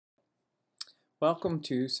Welcome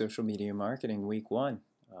to Social Media Marketing Week 1.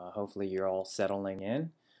 Hopefully you're all settling in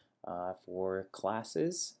for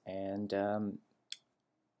classes and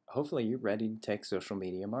hopefully you're ready to take social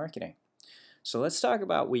media marketing. So let's talk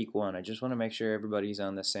about Week 1. I just want to make sure everybody's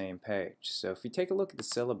on the same page. So if you take a look at the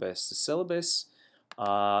syllabus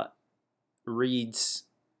reads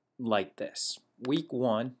like this. Week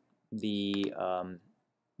 1, the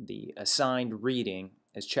assigned reading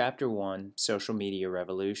is Chapter 1, Social Media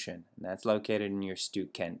Revolution, and that's located in your Stu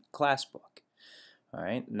Kent class book. All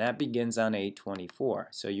right, and that begins on 8/24.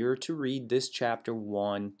 So you're to read this Chapter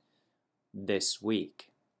 1 this week.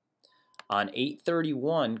 On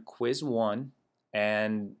 8/31, Quiz 1,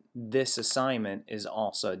 and this assignment is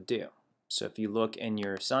also due. So if you look in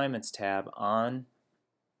your Assignments tab on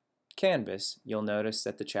Canvas, you'll notice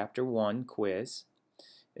that the Chapter 1 quiz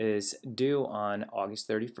is due on August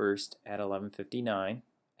 31st at 11:59,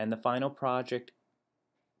 and the final project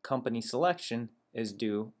company selection is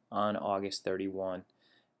due on August 31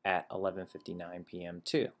 at 11:59 p.m.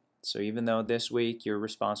 too. So even though this week you're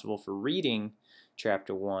responsible for reading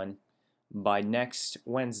Chapter 1, by next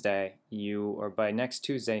Wednesday or by next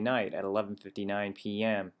Tuesday night at 11:59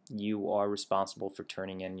 p.m. you are responsible for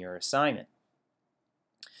turning in your assignment.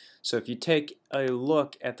 So if you take a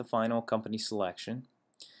look at the final company selection,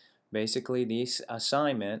 basically, this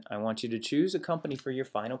assignment, I want you to choose a company for your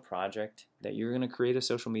final project that you're going to create a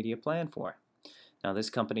social media plan for. Now, this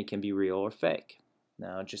company can be real or fake.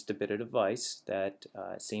 Now, just a bit of advice that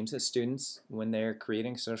it seems that students, when they're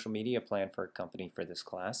creating a social media plan for a company for this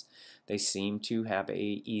class, they seem to have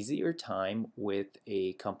a easier time with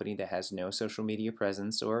a company that has no social media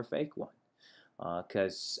presence or a fake one.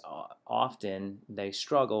 Because often they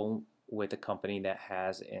struggle with a company that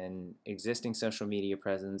has an existing social media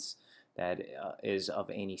presence that is of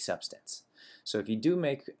any substance. So if you do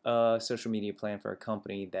make a social media plan for a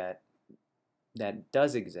company that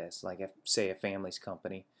does exist, like say a family's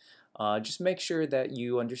company, just make sure that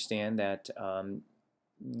you understand that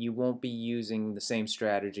you won't be using the same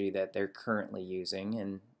strategy that they're currently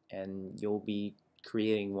using, and you'll be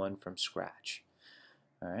creating one from scratch.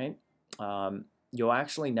 All right. You'll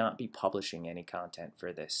actually not be publishing any content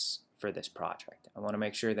for this project. I want to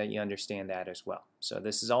make sure that you understand that as well. So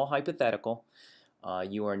this is all hypothetical.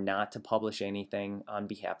 You are not to publish anything on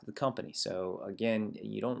behalf of the company. So again,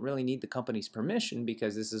 you don't really need the company's permission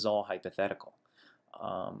because this is all hypothetical.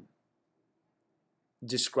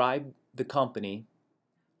 Describe the company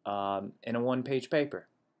in a one-page paper.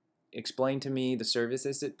 Explain to me the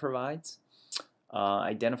services it provides.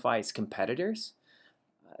 Identify its competitors.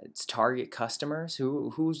 Its target customers,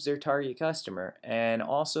 who's their target customer, and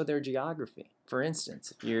also their geography. For instance,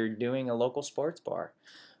 if you're doing a local sports bar,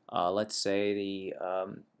 let's say the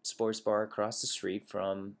sports bar across the street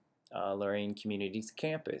from Lorraine Community's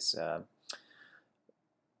campus,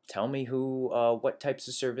 tell me what types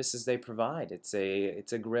of services they provide. It's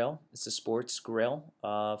a grill. It's a sports grill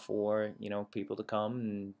for people to come,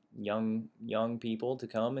 and young people to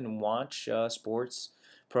come and watch sports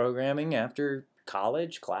programming after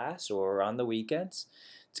college class or on the weekends.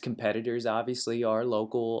 Its competitors obviously are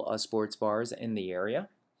local sports bars in the area.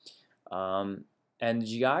 And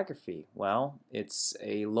geography, well, it's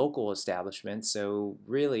a local establishment, so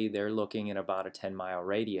really they're looking at about a 10-mile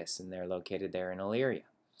radius, and they're located there in Elyria.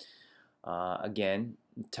 Again,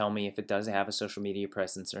 tell me if it does have a social media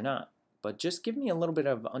presence or not. But just give me a little bit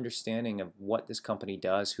of understanding of what this company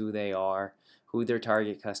does, who they are, who their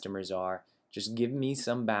target customers are. Just give me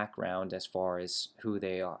some background as far as who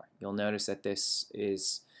they are. You'll notice that this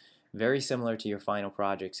is very similar to your final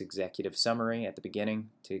project's executive summary at the beginning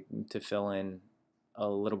to fill in a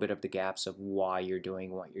little bit of the gaps of why you're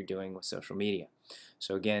doing what you're doing with social media.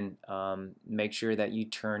 So again, make sure that you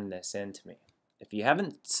turn this in to me. If you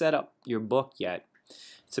haven't set up your book yet,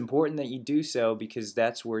 it's important that you do so because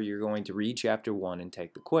that's where you're going to read Chapter 1 and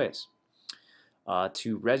take the quiz.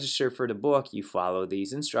 To register for the book, you follow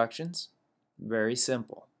these instructions. Very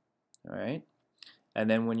simple. All right. And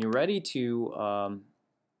then when you're ready to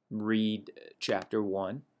read Chapter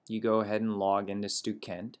 1, you go ahead and log into Stu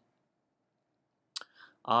Kent.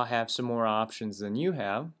 I'll have some more options than you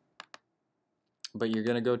have, but you're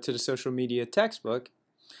going to go to the social media textbook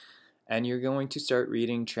and you're going to start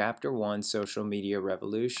reading Chapter 1, Social Media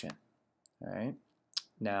Revolution. All right.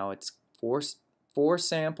 Now it's four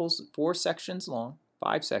sections long,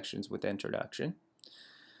 5 sections with introduction.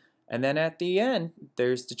 And then at the end,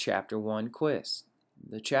 there's the Chapter 1 quiz.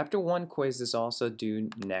 The Chapter 1 quiz is also due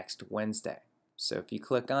next Wednesday. So if you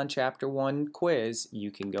click on Chapter 1 quiz,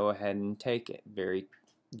 you can go ahead and take it. Very,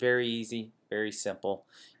 very easy, very simple.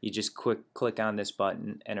 You just click on this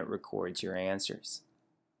button and it records your answers.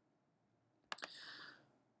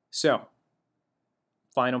 So,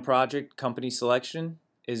 final project company selection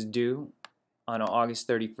is due on August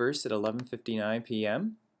 31st at 11:59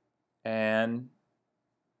 p.m. and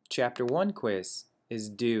Chapter 1 quiz is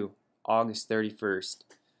due August 31st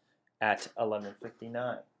at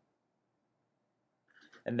 11:59.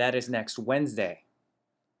 And that is next Wednesday,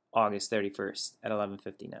 August 31st at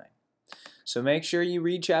 11:59. So make sure you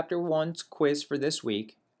read Chapter 1's quiz for this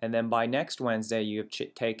week, and then by next Wednesday you have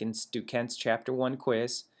taken Stu Kent's Chapter 1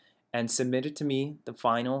 quiz and submitted to me the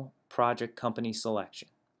final project company selection.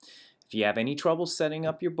 If you have any trouble setting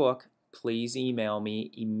up your book, please email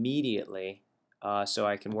me immediately so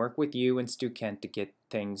I can work with you and Stu Kent to get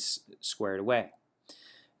things squared away.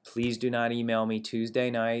 Please do not email me Tuesday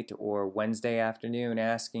night or Wednesday afternoon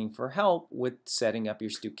asking for help with setting up your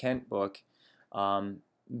Stu Kent book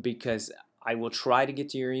because I will try to get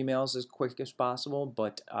to your emails as quick as possible,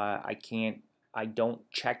 but I don't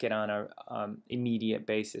check it on an immediate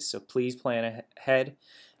basis. So please plan ahead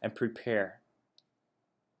and prepare.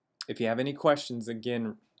 If you have any questions,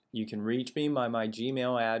 again, you can reach me by my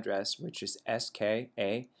Gmail address, which is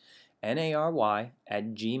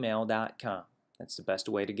skanary@gmail.com. That's the best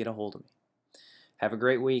way to get a hold of me. Have a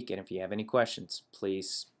great week, and if you have any questions,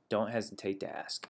 please don't hesitate to ask.